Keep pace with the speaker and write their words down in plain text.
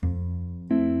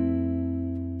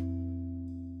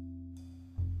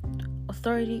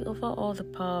authority over all the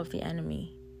power of the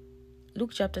enemy.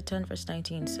 Luke chapter 10 verse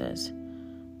 19 says,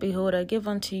 "Behold, I give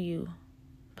unto you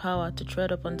power to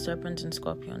tread upon serpents and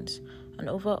scorpions, and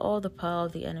over all the power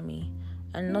of the enemy,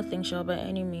 and nothing shall by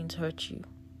any means hurt you."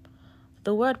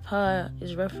 The word power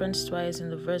is referenced twice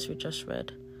in the verse we just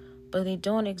read, but they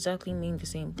don't exactly mean the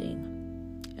same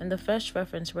thing. In the first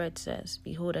reference where it says,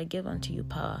 "Behold, I give unto you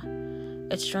power,"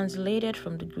 it's translated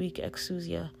from the Greek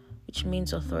exousia, which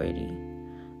means authority.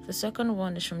 The second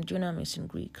one is from dunamis in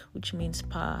Greek, which means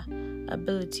power,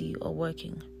 ability, or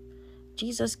working.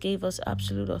 Jesus gave us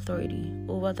absolute authority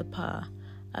over the power,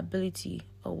 ability,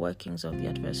 or workings of the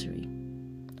adversary.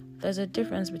 There's a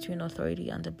difference between authority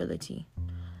and ability.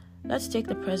 Let's take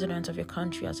the president of your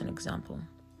country as an example.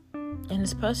 In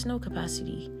his personal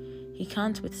capacity, he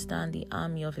can't withstand the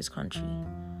army of his country,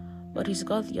 but he's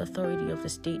got the authority of the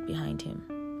state behind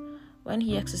him. When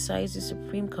he exercises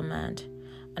supreme command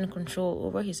and control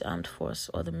over his armed force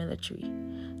or the military,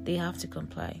 they have to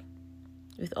comply.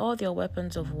 With all their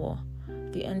weapons of war,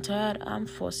 the entire armed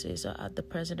forces are at the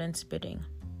president's bidding.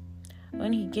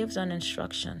 When he gives an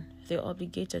instruction, they're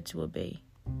obligated to obey.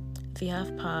 They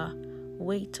have power,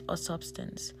 weight, or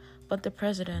substance, but the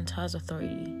president has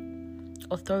authority.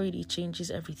 Authority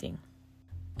changes everything.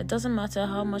 It doesn't matter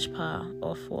how much power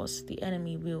or force the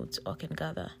enemy wields or can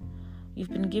gather.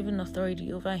 You've been given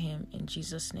authority over him in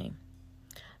Jesus' name.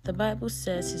 The Bible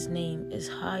says his name is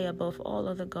high above all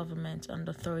other government and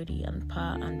authority and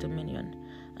power and dominion,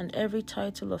 and every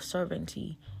title of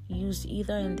sovereignty used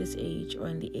either in this age or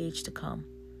in the age to come.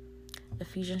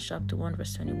 Ephesians chapter 1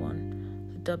 verse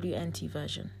 21, the WNT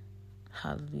version.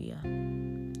 Hallelujah.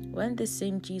 When this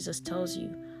same Jesus tells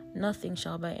you, "Nothing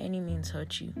shall by any means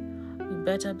hurt you," you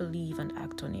better believe and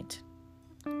act on it.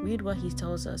 Read what he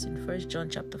tells us in 1 John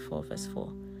chapter 4 verse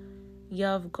 4. "Ye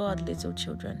are of God, little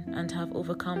children, and have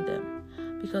overcome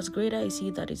them, because greater is he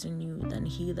that is in you than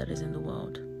he that is in the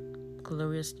world."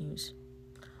 Glorious news.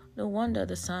 No wonder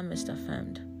the psalmist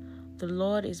affirmed, "The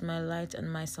Lord is my light and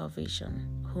my salvation.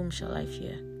 Whom shall I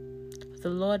fear? The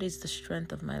Lord is the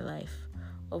strength of my life.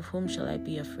 Of whom shall I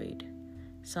be afraid?"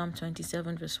 Psalm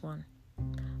 27 verse 1.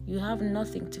 You have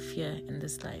nothing to fear in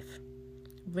this life.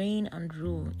 Reign and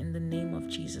rule in the name of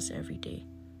Jesus every day.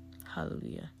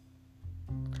 Hallelujah.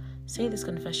 Say this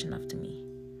confession after me.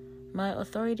 My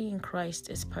authority in Christ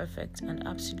is perfect and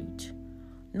absolute.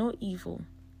 No evil,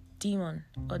 demon,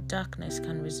 or darkness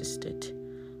can resist it.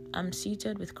 I'm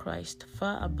seated with Christ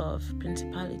far above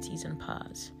principalities and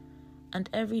powers, and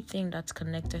everything that's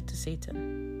connected to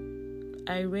Satan.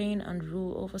 I reign and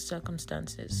rule over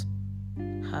circumstances.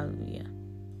 Hallelujah.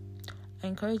 I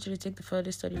encourage you to take the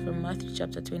further study from Matthew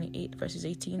chapter 28 verses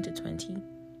 18 to 20,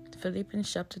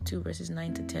 Philippians chapter 2 verses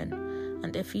 9 to 10,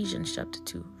 and Ephesians chapter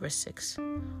 2 verse 6.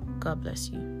 God bless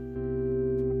you.